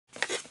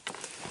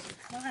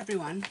Hello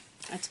everyone,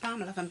 it's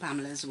Pamela from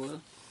Pamela's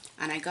World,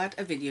 and I got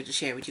a video to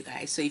share with you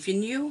guys. So if you're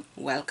new,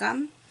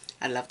 welcome.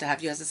 I'd love to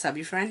have you as a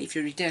subby friend. If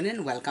you're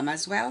returning, welcome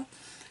as well.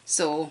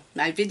 So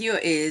my video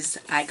is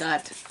I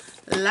got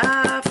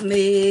love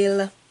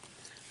mail,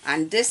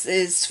 and this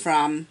is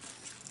from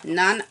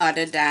none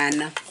other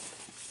than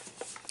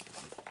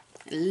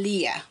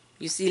Leah.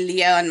 You see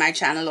Leah on my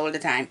channel all the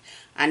time,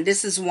 and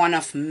this is one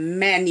of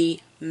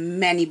many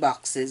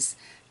boxes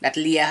that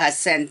Leah has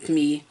sent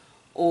me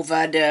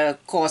over the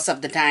course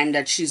of the time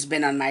that she's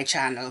been on my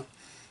channel.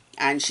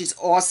 And she's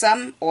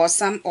awesome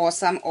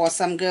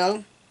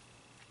girl,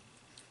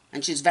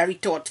 and she's very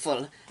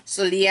thoughtful.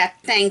 So Leah,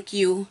 thank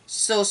you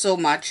so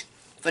much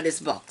for this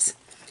box.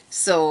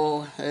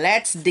 So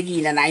let's dig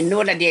in, and I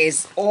know that there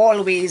is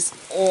always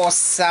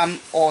awesome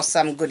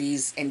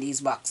goodies in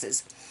these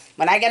boxes.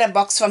 When I get a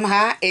box from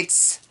her,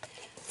 it's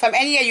from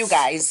any of you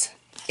guys,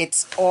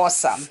 it's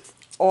awesome.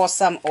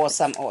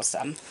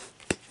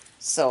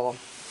 So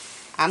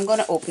I'm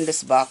gonna open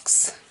this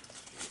box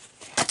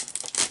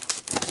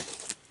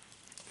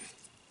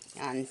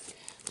and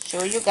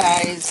show you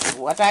guys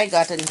what I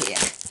got in here.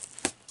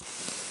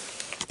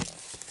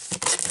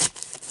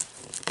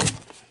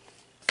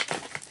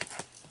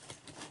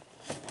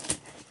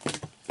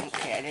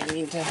 Okay,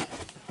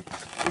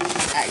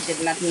 I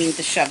did not mean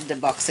to shove the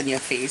box in your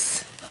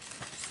face.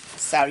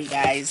 Sorry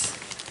guys.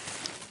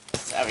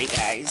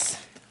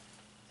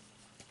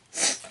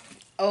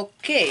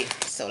 Okay,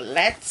 so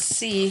let's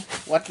see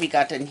what we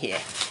got in here.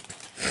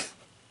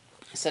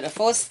 So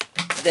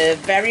the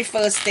very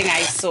first thing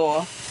I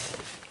saw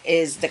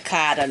is the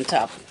card on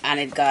top, and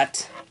it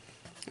got,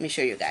 let me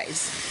show you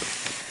guys.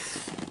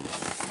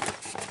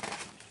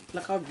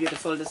 Look how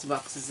beautiful this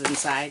box is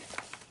inside.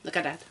 Look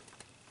at that.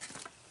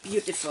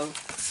 Beautiful.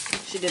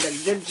 She did a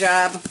good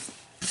job.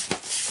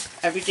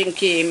 Everything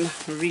came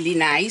really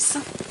nice.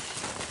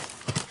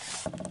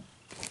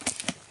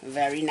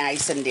 Very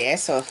nice in there.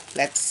 So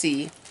let's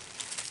see.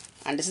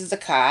 And this is the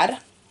card.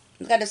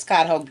 Look at this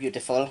card, how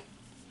beautiful.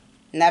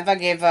 Never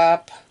give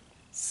up.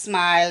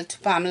 Smile. To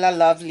Pamela,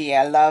 love,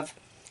 Leah, love.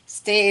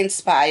 Stay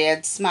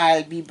inspired.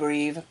 Smile. Be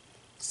brave.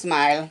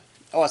 Smile.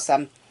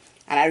 Awesome.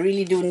 And I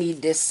really do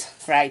need this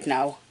right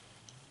now.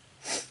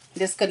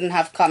 This couldn't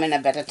have come in a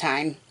better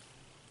time.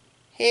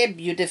 Hey,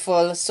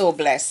 beautiful. So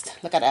blessed.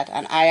 Look at that.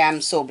 And I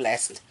am so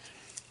blessed.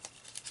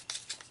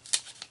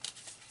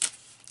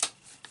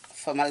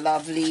 From a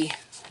lovely,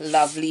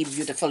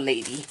 beautiful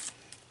lady.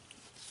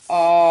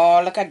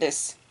 Oh, look at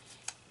this.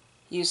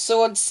 You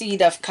sowed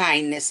seed of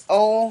kindness.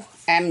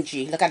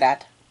 OMG. Look at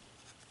that.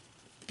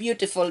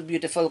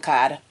 Beautiful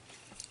card.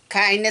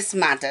 Kindness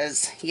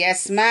matters.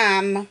 Yes,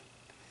 ma'am.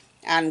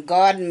 And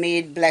God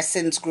made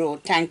blessings grow.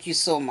 Thank you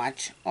so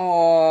much.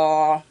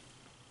 Oh,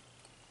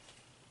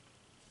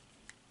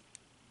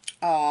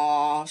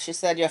 she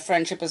said your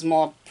friendship is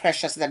more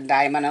precious than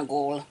diamond or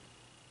gold.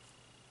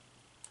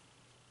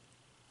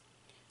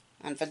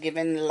 And for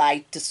giving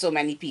light to so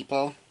many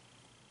people.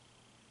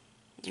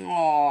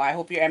 Oh, I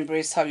hope you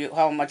embrace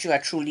how much you are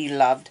truly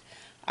loved.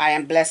 I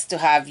am blessed to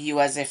have you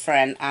as a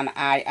friend, and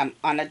I am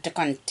honored to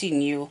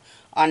continue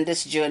on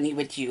this journey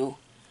with you.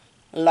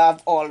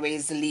 Love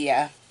always,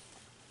 Leah.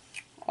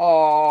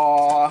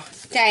 Oh,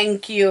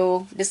 thank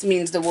you. This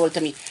means the world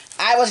to me.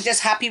 I was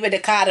just happy with the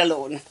card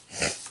alone.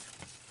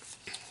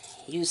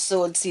 You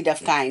sowed seed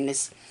of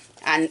kindness.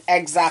 And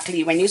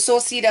exactly, when you sow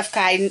seed of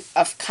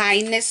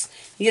kindness,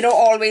 you don't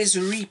always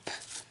reap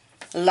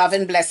love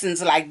and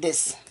blessings like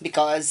this,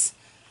 because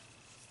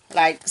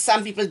like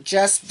some people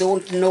just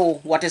don't know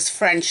what is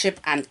friendship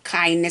and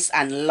kindness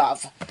and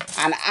love.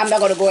 And I'm not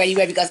going to go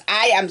anywhere because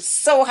I am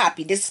so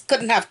happy. This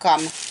couldn't have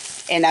come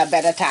in a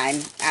better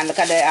time. And look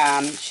at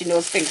the she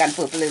knows pink and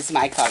purple is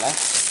my color.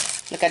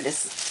 Look at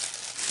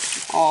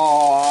this.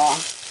 Oh,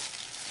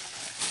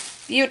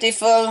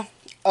 beautiful.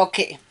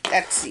 Okay,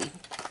 let's see.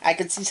 I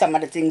can see some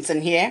of the things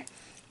in here.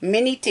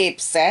 Mini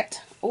tape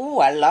set. Oh,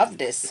 I love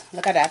this.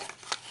 Look at that.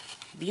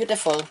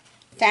 Beautiful.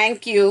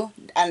 Thank you.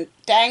 And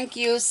thank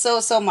you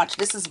so much.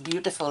 This is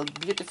beautiful.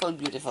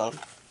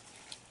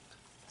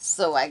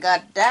 So I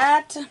got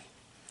that.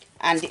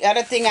 And the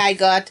other thing I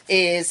got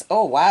is,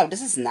 oh wow,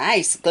 this is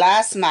nice.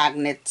 Glass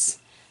magnets.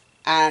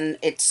 And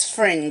it's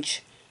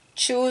fringe.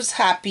 Choose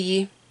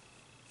happy.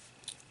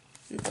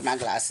 Put my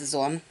glasses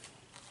on,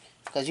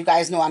 because you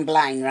guys know I'm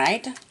blind,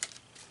 right?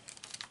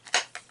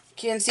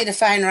 Can't see the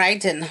fine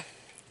writing.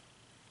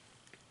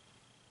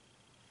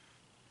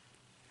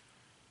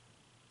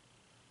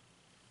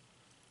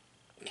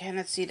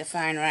 Cannot see the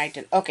fine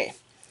writing. Okay.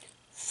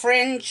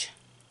 Fringe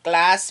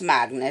glass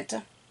magnet.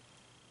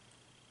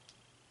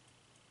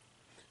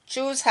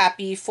 Choose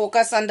happy.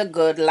 Focus on the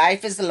good.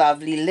 Life is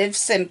lovely. Live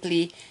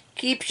simply.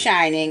 Keep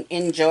shining.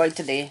 Enjoy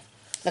today.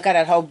 Look at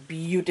that. How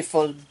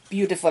beautiful.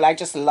 I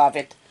just love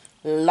it.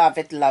 Love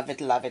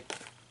it.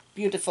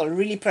 Beautiful.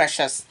 Really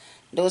precious.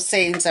 Those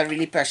sayings are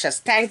really precious.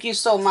 Thank you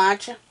so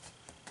much.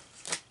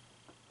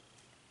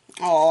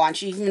 Oh, and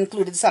she even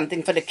included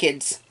something for the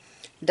kids.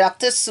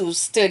 Dr.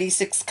 Seuss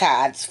 36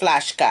 cards,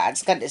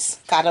 flashcards. Look at this.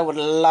 Carter would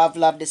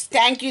love this.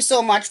 Thank you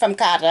so much from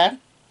Carter.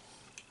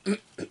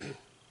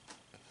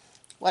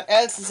 What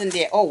else is in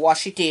there? Oh,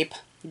 washi tape,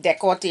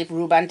 decor tape,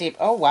 ruban tape.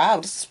 Oh, wow,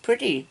 this is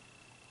pretty.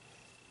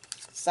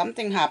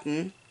 Something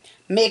happened.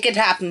 Make it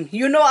happen.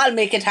 You know I'll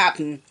make it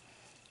happen.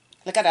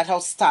 Look at that, how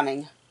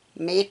stunning.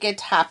 Make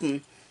it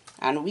happen.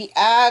 And we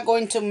are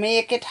going to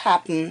make it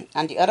happen.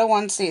 And the other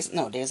one says,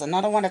 no, there's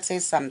another one that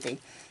says something.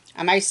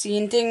 Am I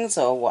seeing things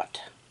or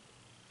what?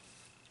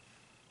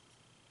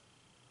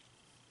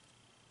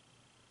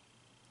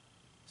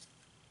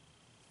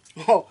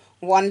 Oh,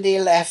 1 day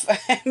left.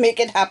 Make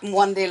it happen,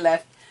 1 day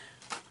left.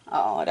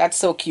 Oh, that's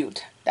so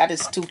cute. That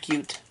is too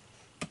cute.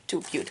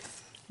 Too cute.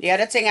 The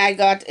other thing I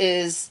got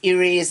is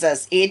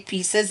erasers. 8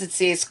 pieces. It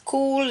says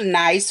cool,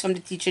 nice from the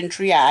teaching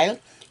tree aisle.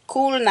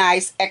 Cool,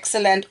 nice,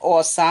 excellent,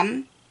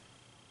 awesome.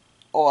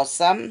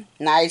 Awesome.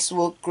 Nice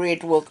work,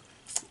 great work.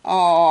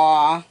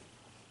 Oh,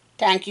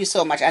 thank you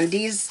so much. And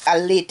these are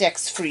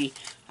latex free.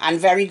 And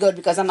very good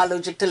because I'm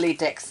allergic to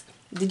latex.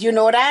 Did you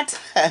know that?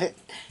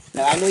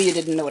 No, I know you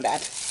didn't know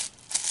that.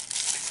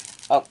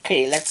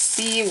 Okay, let's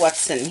see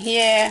what's in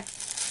here.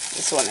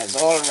 This one is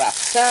all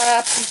wrapped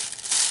up.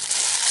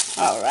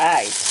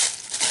 Alright.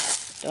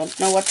 Don't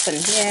know what's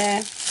in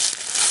here.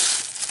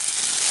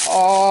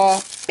 Oh,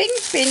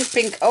 pink, pink,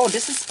 pink. Oh,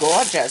 this is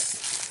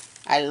gorgeous.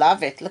 I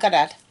love it. Look at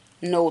that.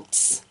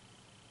 Notes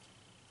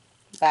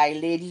by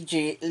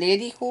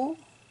Lady who?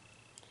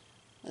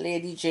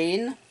 Lady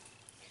Jane.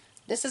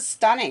 This is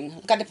stunning.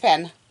 Look at the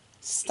pen.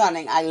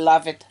 Stunning. I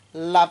love it.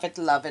 Love it,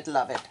 love it,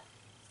 love it.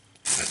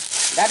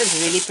 That is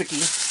really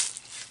pretty.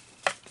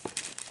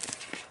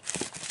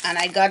 And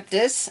I got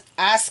this.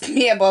 Ask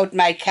me about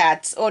my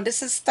cats. Oh,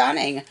 this is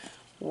stunning.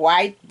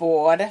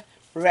 Whiteboard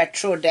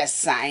retro desk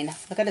sign.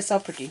 Look at this, how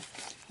pretty.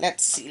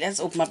 Let's see. Let's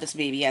open up this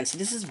baby and see.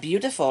 This is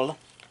beautiful.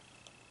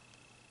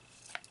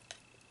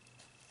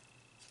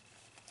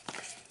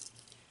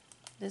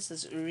 This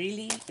is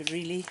really,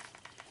 really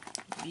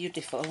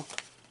beautiful.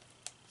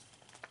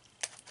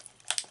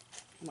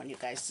 I want you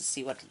guys to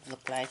see what it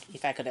looked like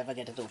if I could ever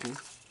get it open.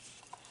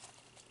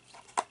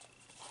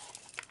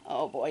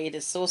 Oh boy, it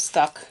is so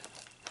stuck.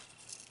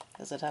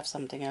 Does it have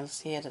something else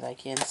here that I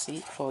can't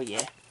see? Oh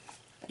yeah.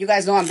 You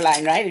guys know I'm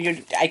blind,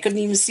 right? I couldn't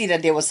even see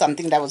that there was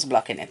something that was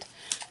blocking it.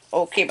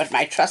 Okay, but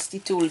my trusty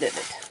tool did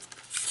it.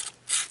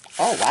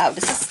 Oh wow,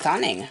 this is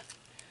stunning.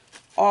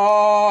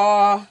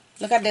 Oh,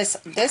 look at this.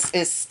 This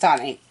is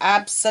stunning.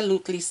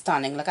 Absolutely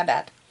stunning. Look at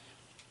that.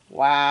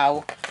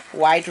 Wow.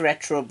 White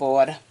retro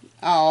board.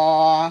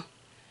 Oh,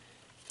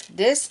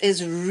 this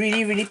is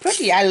really, really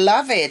pretty. I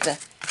love it.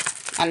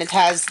 And it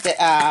has the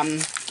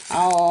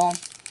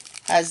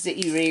has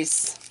the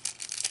erase.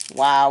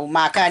 Wow,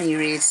 marker and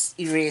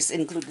erase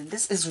included.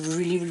 This is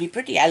really, really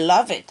pretty. I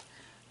love it.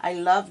 I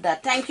love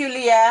that. Thank you,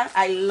 Leah.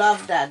 I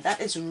love that.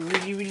 That is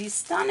really, really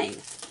stunning.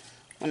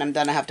 When I'm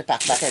done, I have to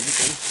pack back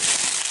everything.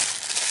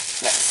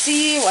 Let's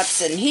see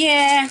what's in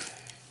here.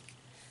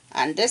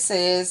 And this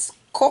is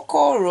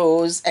Cocoa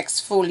Rose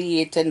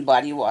Exfoliating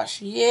Body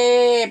Wash.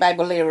 Yay, by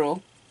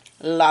Bolero.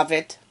 Love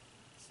it.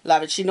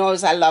 Love it. She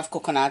knows I love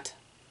coconut.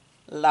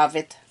 Love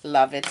it,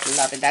 love it,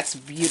 love it. That's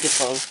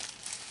beautiful.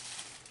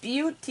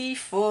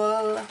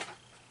 Beautiful.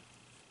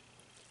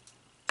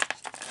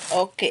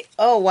 Okay.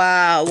 Oh,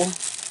 wow.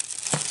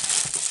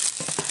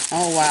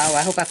 Oh, wow.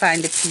 I hope I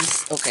find the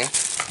piece. Okay.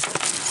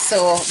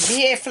 So,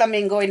 be a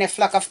flamingo in a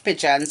flock of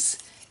pigeons.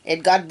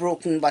 It got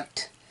broken,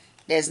 but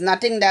there's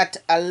nothing that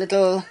a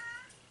little...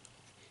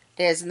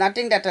 There's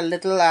nothing that a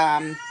little...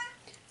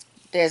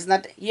 There's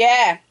not...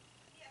 Yeah.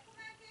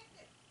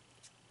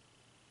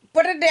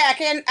 Put it there.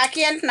 I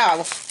can't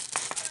now.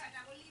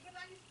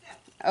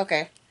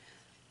 Okay.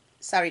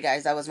 Sorry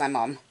guys, that was my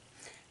mom.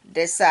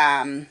 This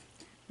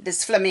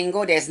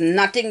flamingo, there's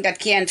nothing that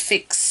can't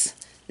fix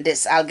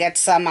this. I'll get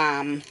some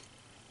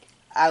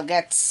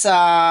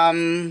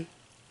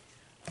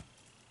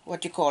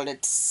what you call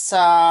it?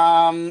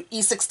 Some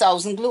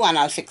E6000 glue and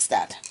I'll fix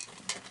that.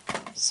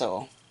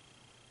 So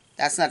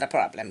that's not a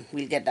problem.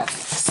 We'll get that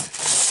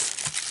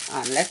fixed.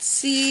 And let's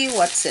see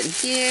what's in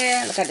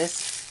here. Look at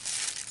this.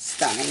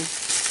 Stunning.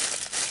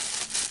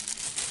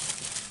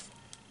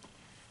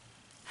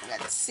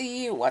 Let's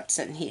see what's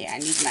in here. I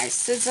need my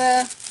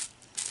scissor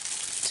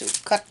to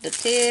cut the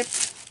tape.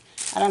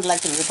 I don't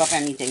like to rip up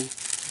anything.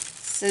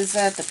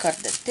 Scissor to cut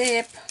the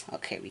tape.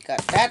 Okay, we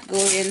got that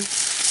going.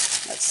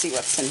 Let's see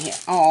what's in here.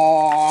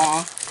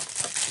 Oh,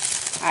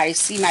 I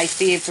see my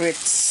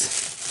favorites.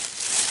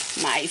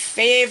 My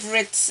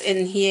favorites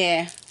in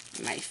here.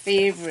 My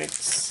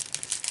favorites.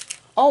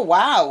 Oh,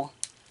 wow.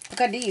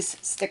 Look at these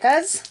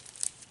stickers.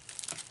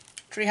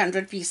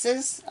 300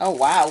 pieces. Oh,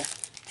 wow.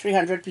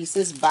 300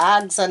 pieces.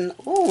 Bags and,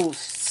 ooh,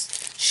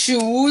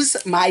 shoes.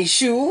 My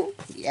shoe.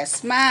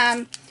 Yes,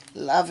 ma'am.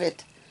 Love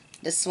it.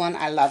 This one,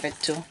 I love it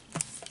too.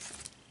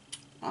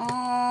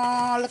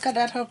 Oh, look at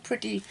that. How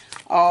pretty.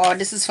 Oh,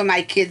 this is for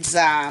my kids'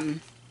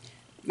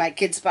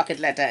 pocket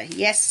letter.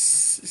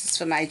 Yes, this is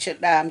for my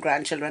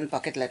grandchildren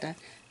pocket letter.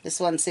 This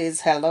one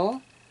says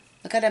hello.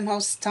 Look at them, how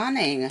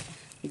stunning.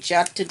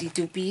 Jot to the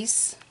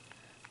 2-piece.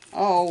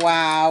 Oh,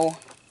 wow.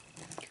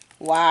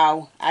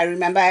 Wow. I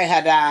remember I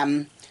had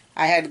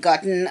I had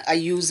gotten a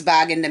used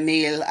bag in the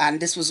mail, and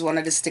this was one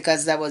of the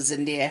stickers that was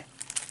in there.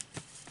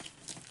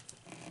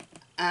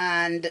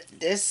 And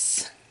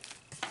this.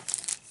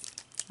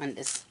 And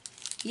this.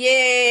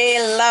 Yay,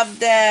 love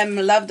them.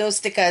 Love those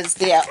stickers.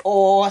 They are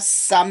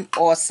awesome,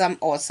 awesome,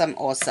 awesome,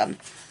 awesome.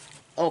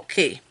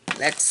 Okay,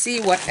 let's see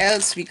what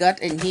else we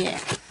got in here.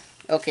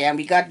 Okay, and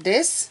we got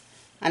this.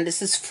 And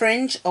this is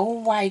fringe.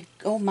 Oh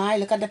my,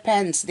 look at the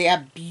pens. They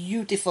are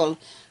beautiful.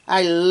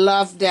 I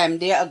love them.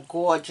 They are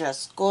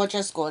gorgeous.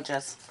 Gorgeous,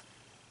 gorgeous.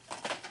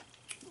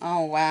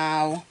 Oh,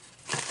 wow.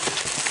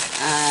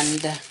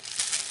 And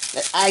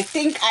I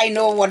think I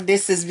know what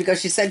this is because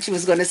she said she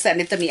was going to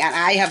send it to me. And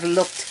I have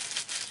looked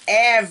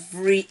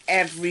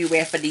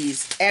everywhere for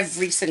these.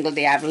 Every single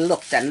day I've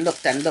looked and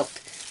looked and looked.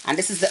 And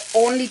this is the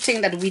only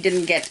thing that we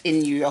didn't get in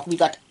New York. We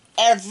got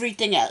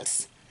everything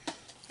else.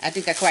 I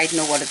think I quite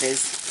know what it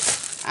is.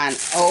 And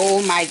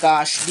oh my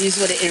gosh, these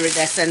were the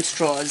iridescent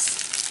straws.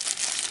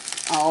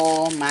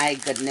 Oh my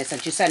goodness. And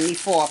she sent me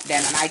 4 of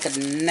them and I could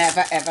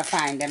never ever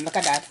find them. Look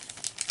at that.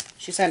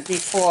 She sent me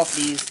 4 of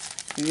these.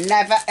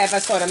 Never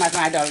ever saw them at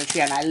my Dollar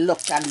Tree, and I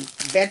looked and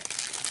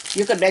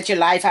you could bet your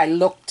life I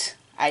looked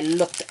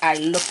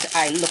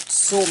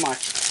so much.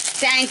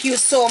 Thank you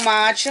so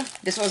much.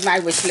 This was my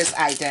wish list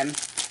item.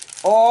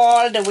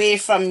 All the way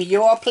from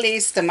your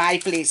place to my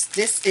place.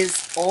 This is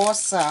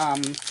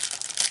awesome.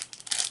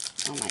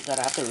 Oh my God,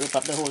 I have to rip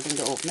up the whole thing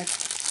to open it.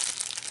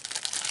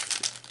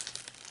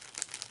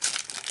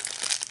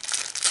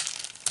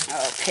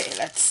 Okay,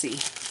 let's see.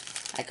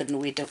 I couldn't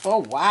wait to...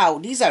 Oh, wow.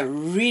 These are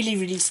really,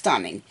 really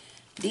stunning.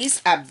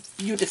 These are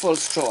beautiful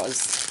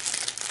straws.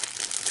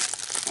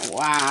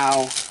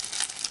 Wow.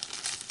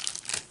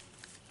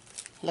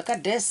 Look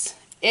at this.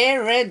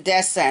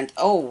 Iridescent.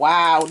 Oh,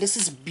 wow. This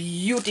is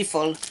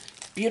beautiful.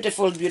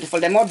 Beautiful, beautiful.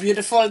 They're more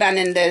beautiful than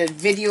in the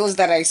videos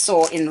that I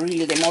saw in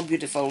real. They're more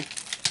beautiful.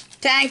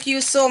 Thank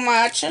you so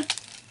much.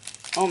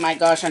 Oh my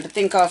gosh, and to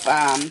think of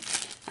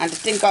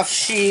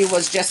she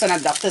was just on a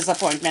doctor's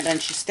appointment and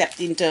she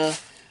stepped into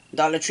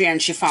Dollar Tree and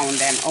she found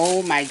them.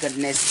 Oh my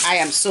goodness, I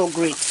am so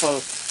grateful.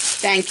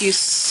 Thank you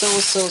so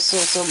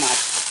much.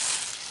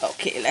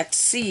 Okay, let's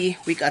see.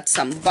 We got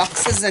some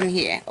boxes in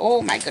here.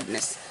 Oh my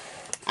goodness.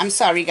 I'm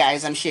sorry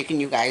guys, I'm shaking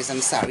you guys,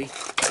 I'm sorry.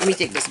 Let me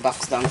take this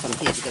box down from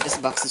here because this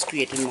box is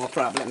creating more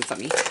problems for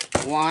me.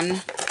 1,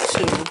 2,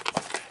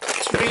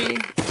 3.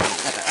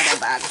 Got the other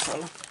bag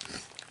full.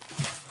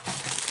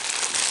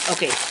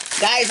 Okay,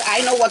 guys,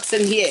 I know what's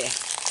in here.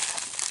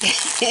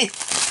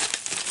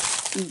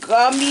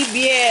 Gummy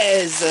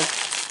bears.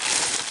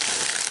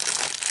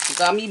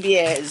 Gummy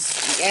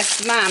bears.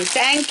 Yes, ma'am.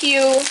 Thank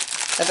you.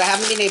 Because I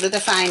haven't been able to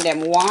find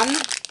them. 1, 2,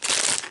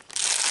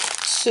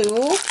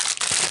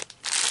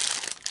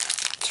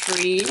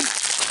 3,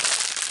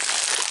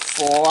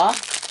 4,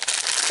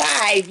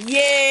 5.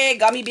 Yay!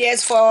 Gummy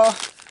bears for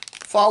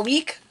a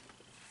week.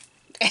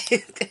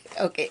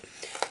 Okay.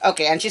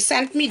 Okay, and she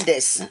sent me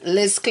this.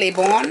 Liz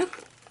Claiborne.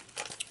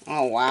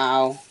 Oh,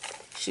 wow.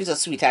 She's a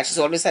sweetheart. She's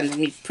always sending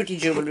me pretty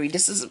jewelry.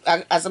 This is,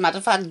 as a matter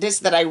of fact, this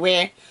that I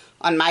wear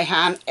on my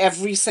hand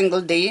every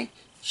single day.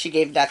 She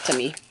gave that to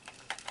me.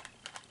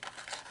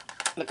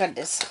 Look at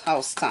this. How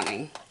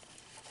stunning.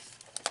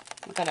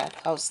 Look at that.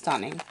 How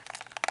stunning.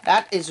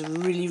 That is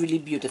really, really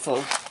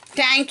beautiful.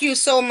 Thank you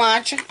so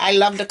much. I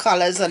love the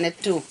colors on it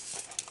too.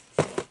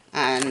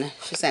 And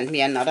she sent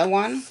me another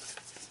one.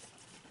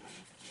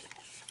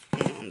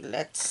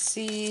 Let's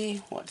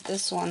see what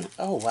this one.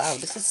 Oh wow,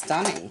 this is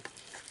stunning.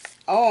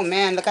 Oh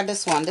man, look at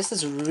this one. This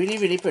is really,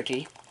 really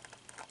pretty.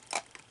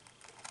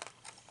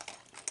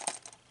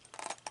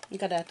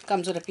 Look at that.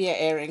 Comes with a pair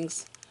of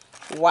earrings.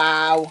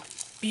 Wow,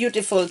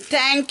 beautiful.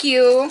 Thank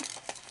you.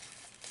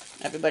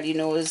 Everybody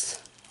knows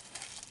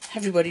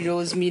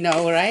me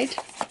now, right?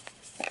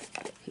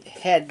 The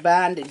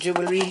headband, the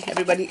jewelry,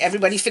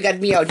 everybody figured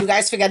me out. You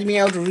guys figured me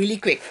out really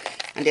quick.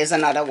 And there's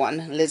another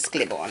one, Liz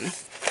Claiborne.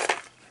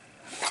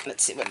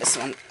 Let's see what this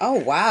one. Oh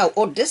wow.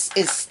 Oh, this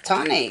is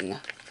stunning.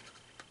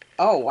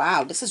 Oh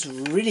wow, this is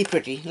really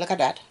pretty. Look at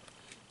that.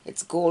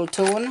 It's gold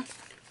tone.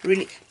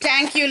 Really.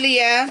 Thank you,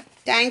 Leah.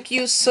 Thank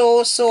you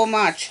so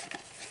much.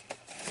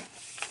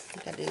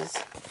 Look at this.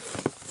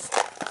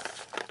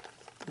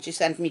 She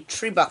sent me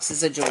 3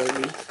 boxes of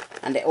jewelry,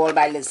 and they're all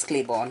by Liz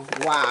Claiborne.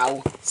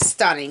 Wow,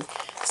 stunning.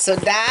 So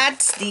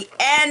that's the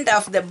end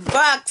of the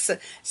box.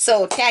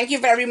 So thank you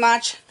very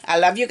much. I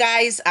love you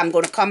guys. I'm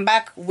going to come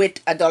back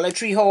with a Dollar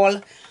Tree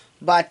haul,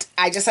 but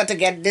I just had to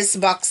get this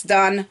box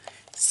done.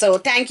 So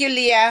thank you,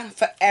 Leah,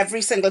 for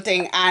every single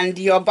thing, and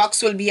your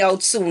box will be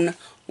out soon.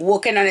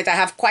 Working on it. I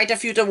have quite a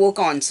few to work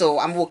on, so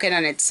I'm working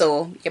on it.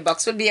 So your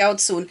box will be out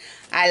soon.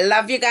 I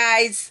love you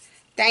guys.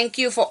 Thank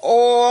you for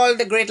all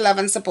the great love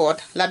and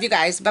support. Love you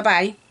guys.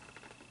 Bye-bye.